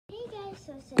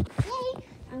So today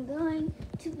I'm going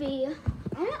to be,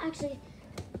 I'm not actually,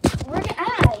 we're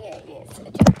gonna,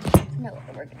 no,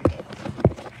 we're gonna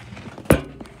do.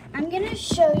 I'm gonna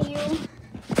show you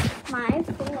my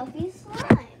fluffy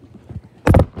slime.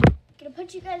 Gonna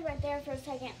put you guys right there for a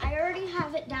second. I already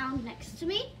have it down next to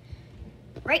me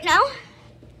right now.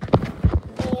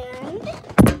 And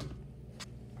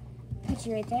put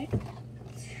you right there.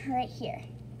 It's right here.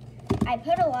 I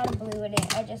put a lot of blue in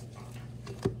it.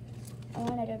 I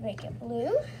wanted to make it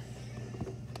blue.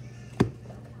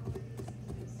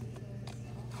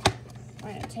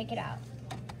 We're gonna take it out.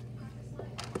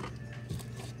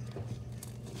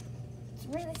 It's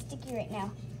really sticky right now.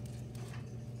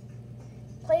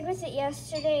 Played with it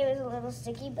yesterday. It was a little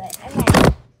sticky, but I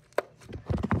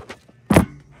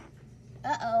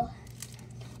uh-oh.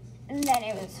 And then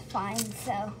it was fine,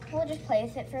 so we'll just play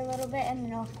with it for a little bit, and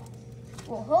then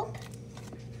we'll hope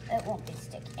it won't be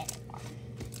sticky anymore.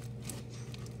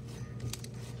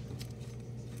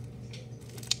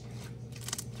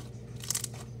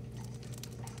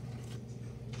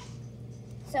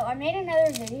 So I made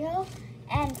another video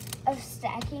of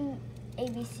stacking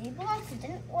ABC blocks. It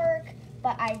didn't work,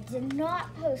 but I did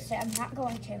not post it. I'm not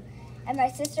going to. And my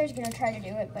sister's gonna try to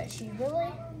do it, but she's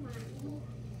really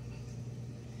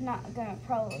not gonna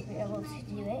probably be able to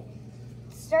do it.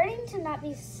 It's starting to not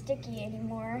be sticky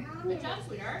anymore. Good job,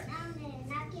 sweetheart.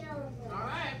 All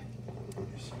right.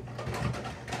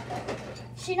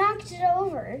 She knocked it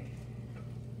over.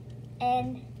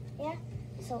 And yeah,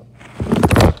 so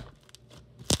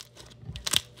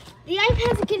the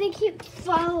iPad's gonna keep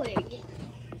falling.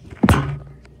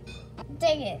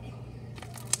 Dang it.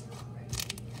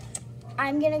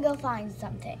 I'm gonna go find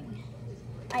something.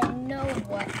 I know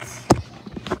what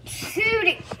to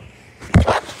do.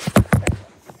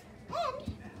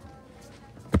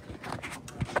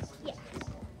 Yeah.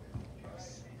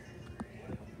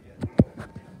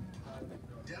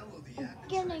 I'm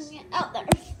getting it out there.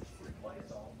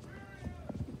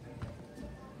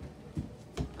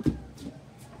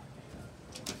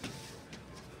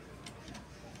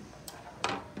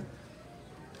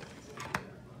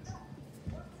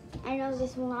 I know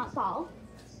this will not fall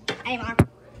anymore.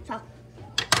 So,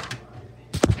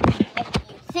 if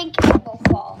you think it will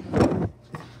fall,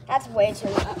 that's way too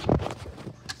low.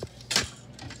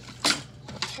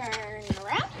 Turn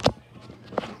around.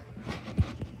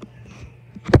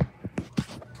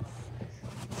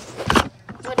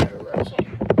 Whatever works.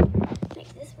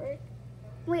 Make this work.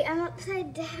 Wait, I'm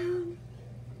upside down.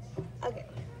 Okay.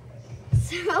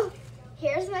 So,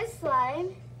 here's my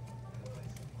slime.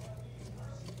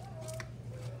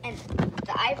 And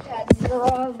the iPad's the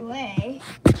wrong way.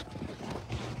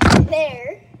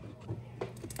 There.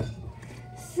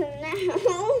 So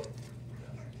now,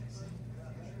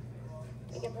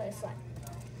 we can put a slime.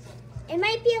 It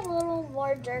might be a little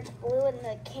more dark blue in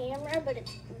the camera, but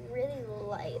it's really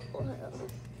light blue,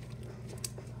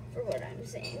 for what I'm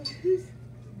saying.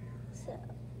 So.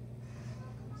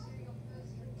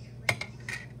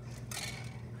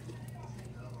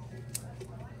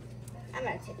 I'm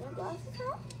gonna take my glasses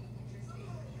off.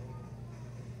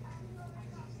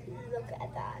 Look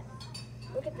at that.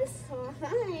 Look at this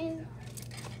slime.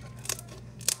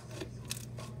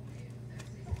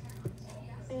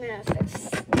 I'm gonna fix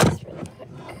this really quick.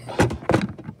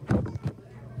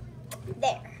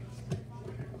 There.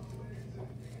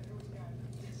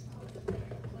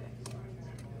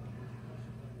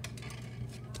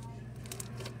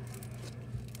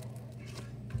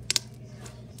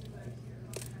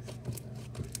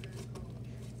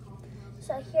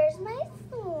 So here's my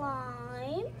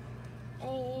slime,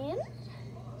 and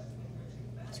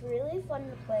it's really fun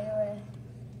to play with.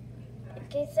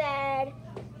 Like I said,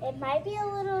 it might be a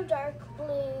little dark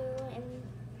blue in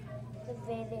the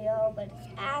video, but it's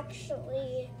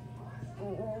actually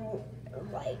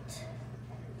light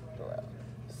blue.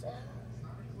 So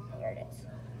here it is.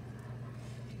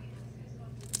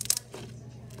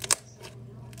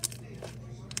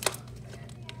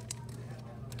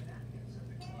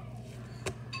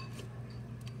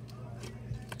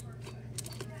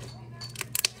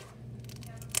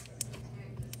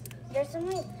 There's so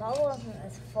many bubbles in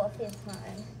this fluffy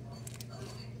slime.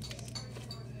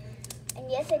 And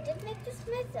yes, I did make this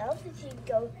myself. If you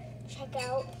go check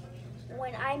out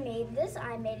when I made this,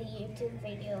 I made a YouTube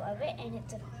video of it, and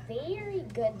it's a very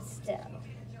good still.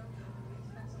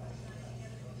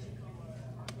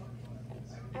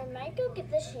 I might go get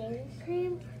the shaving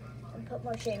cream and put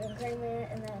more shaving cream in it,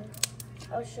 and then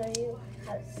I'll show you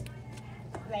how it's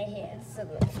my hands. So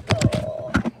let's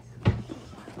go.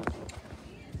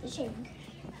 The shaving cream.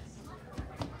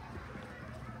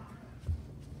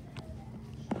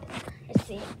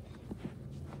 see.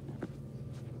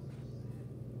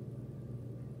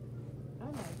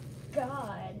 Oh my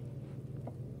god.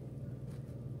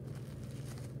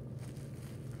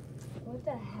 What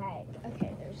the heck?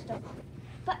 Okay, there's stuff.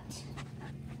 But,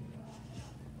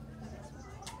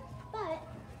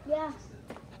 yeah.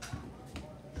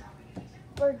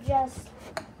 We're just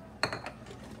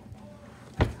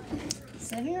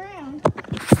sitting around.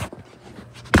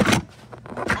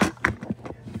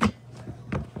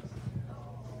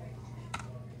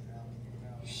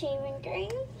 Shaving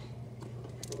cream.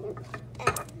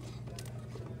 And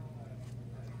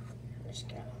just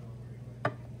gonna.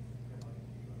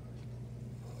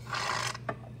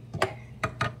 There.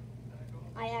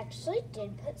 I actually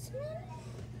did put some in.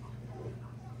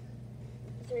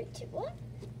 3, 2, 1.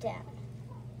 Down.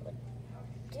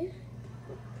 Do.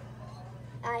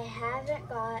 I haven't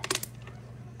got.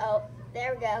 Oh,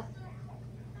 there we go.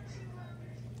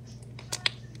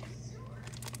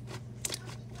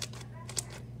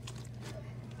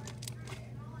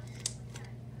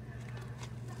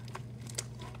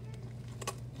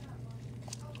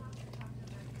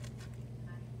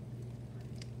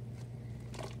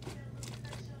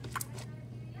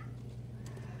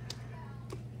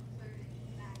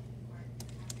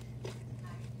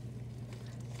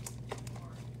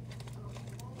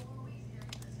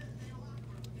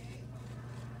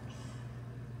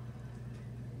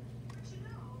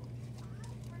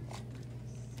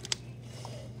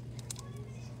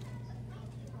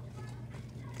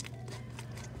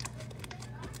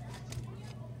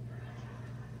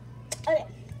 Okay,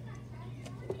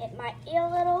 it might be a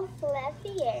little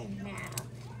fluffier now.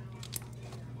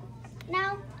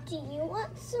 Now, do you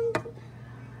want some of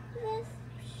this?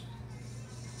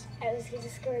 I was going to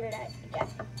squirt it out, yeah.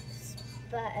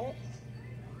 But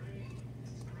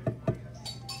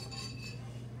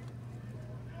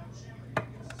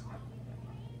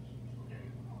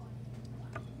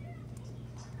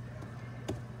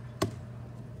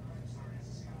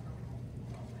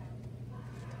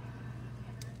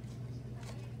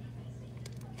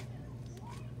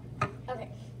okay,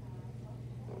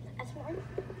 that's more.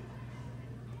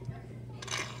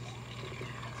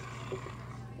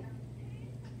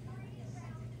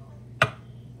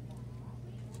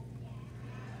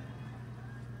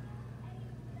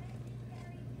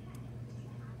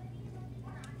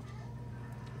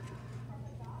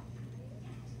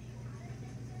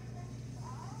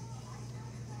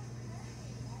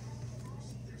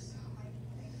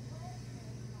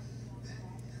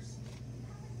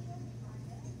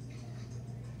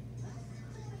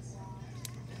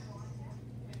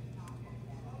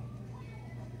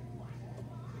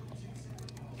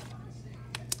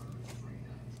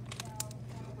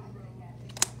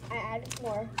 I added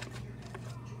more.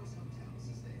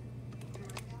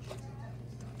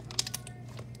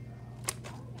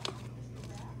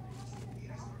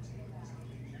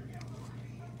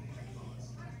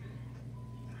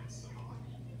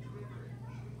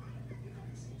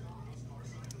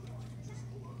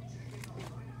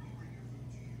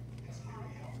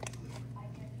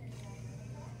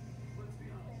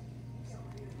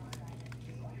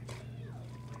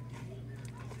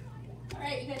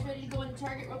 Alright, you guys ready to go into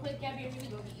Target real quick? Gabby, I'm gonna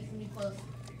go get you some new clothes.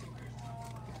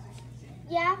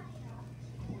 Yeah.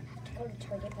 I have to go to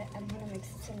Target, but I'm gonna mix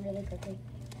this in really quickly.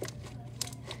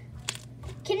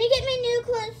 Can you get me new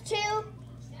clothes too?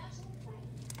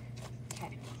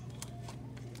 Okay.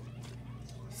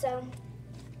 So,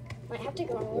 might have to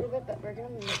go in a little bit, but we're gonna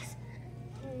mix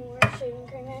more shaving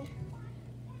cream in.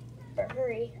 But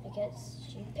hurry, because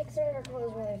she picks out her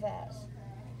clothes really fast.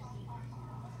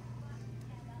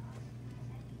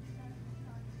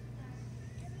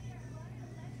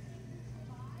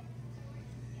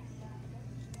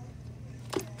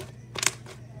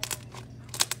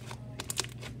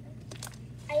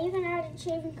 I even added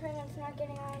shaving cream and it's not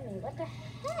getting on me. What the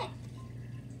heck?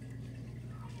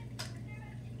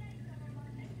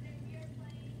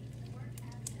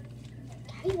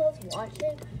 Daddy loves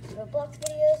watching Roblox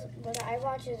videos. What I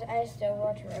watch is I still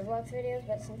watch Roblox videos,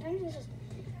 but sometimes I just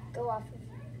go off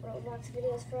of Roblox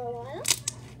videos for a while.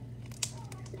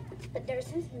 But there's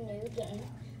this new game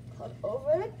called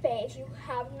Over the Bay. If you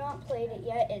have not played it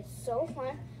yet, it's so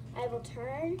fun. I will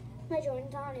turn my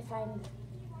joins on if I'm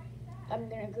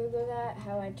gonna Google that,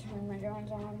 how I turn my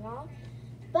joins on and off.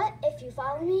 But if you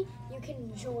follow me, you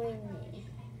can join me.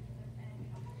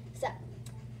 So,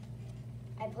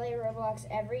 I play Roblox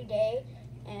every day,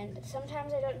 and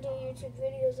sometimes I don't do YouTube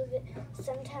videos of it,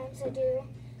 sometimes I do.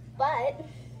 But,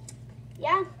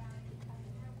 yeah.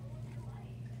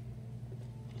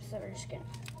 So we're just gonna.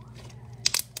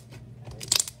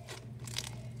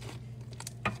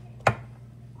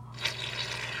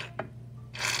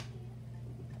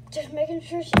 Just making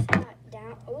sure she's not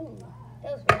down. Ooh,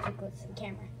 that was really close to the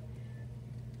camera.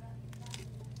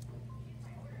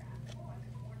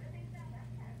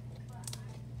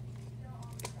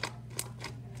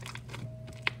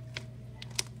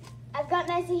 I've got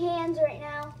messy hands right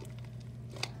now.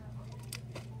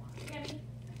 Gabby.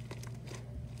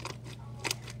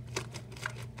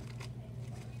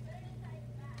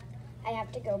 I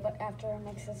have to go, but after I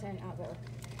mix this in, I'll go.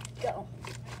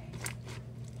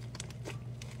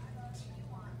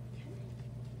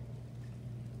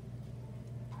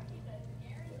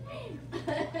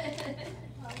 I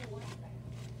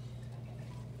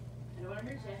don't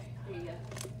understand. There you go.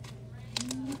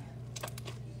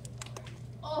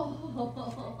 Oh.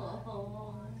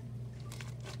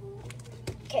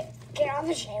 Okay, get on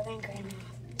the shaving cream.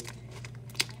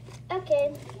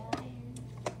 Okay.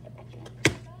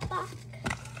 Back.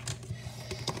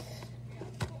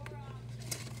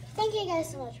 Thank you guys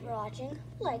so much for watching.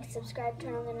 Like, subscribe,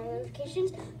 turn on the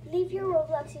notifications, leave your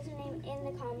Roblox username in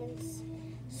the comments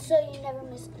so you never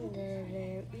miss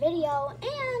the video.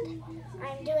 And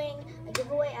I'm doing a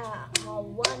giveaway at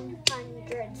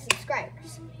 100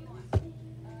 subscribers.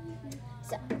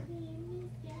 So,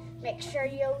 make sure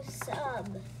you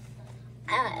sub.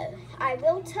 I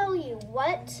will tell you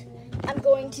what I'm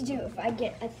going to do if I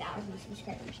get 1,000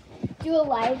 subscribers. Do a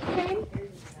live stream,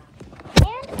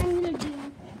 and I'm going to do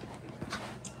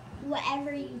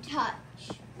whatever you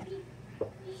touch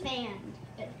fan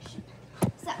edition.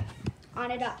 So,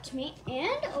 on Adopt Me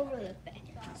and Overlook Bay.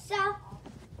 So,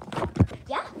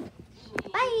 yeah.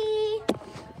 Bye.